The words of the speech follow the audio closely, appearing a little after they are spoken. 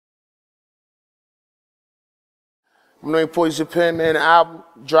My name Poison Pen, man. The album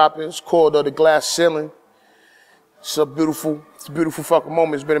dropping. It's called The Glass Ceiling. It's a beautiful fucking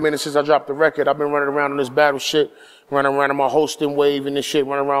moment. It's been a minute since I dropped the record. I've been running around on this battle shit, running around on my hosting wave and this shit,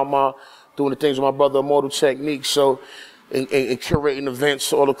 running around doing the things with my brother Immortal Technique. So, and curating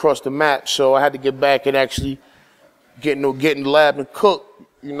events all across the map. So I had to get back and actually get in the lab and cook,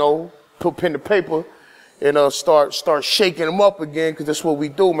 you know, put pen to paper and start shaking them up again, because that's what we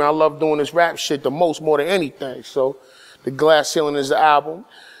do, man. I love doing this rap shit the most, more than anything. So The Glass Ceiling is the album.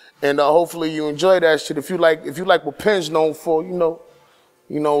 And hopefully you enjoy that shit. If you like what Pen's known for, you know,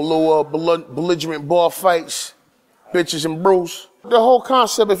 little belligerent bar fights, bitches and brews. The whole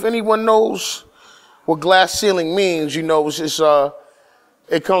concept, if anyone knows what glass ceiling means, you know,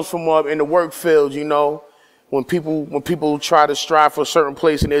 it comes from in the work field, you know, when people try to strive for a certain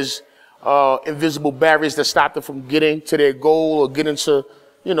place and there's invisible barriers that stop them from getting to their goal or getting to,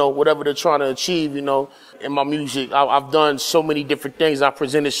 you know, whatever they're trying to achieve, you know. In my music, I've done so many different things. I've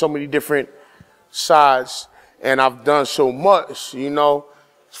presented so many different sides, and I've done so much, you know,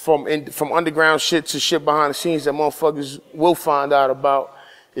 from underground shit to shit behind the scenes that motherfuckers will find out about.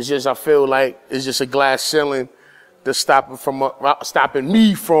 It's just, I feel like it's just a glass ceiling that's stopping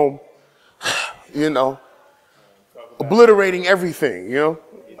me from, you know, obliterating everything, you know.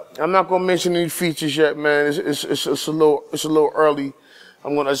 I'm not gonna mention any features yet, man. It's a little early. I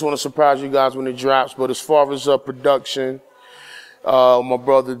just want to surprise you guys when it drops. But as far as production, my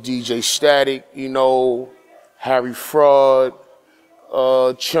brother DJ Static, you know, Harry Fraud,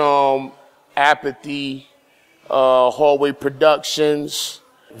 Chum, Apathy, Hallway Productions,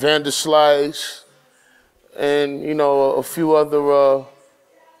 Vanderslice, and you know a few other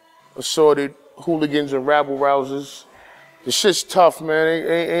assorted hooligans and rabble rousers. The shit's tough, man.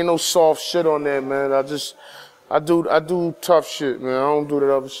 Ain't no soft shit on there, man. I do tough shit, man. I don't do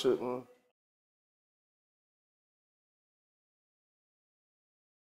that other shit, man.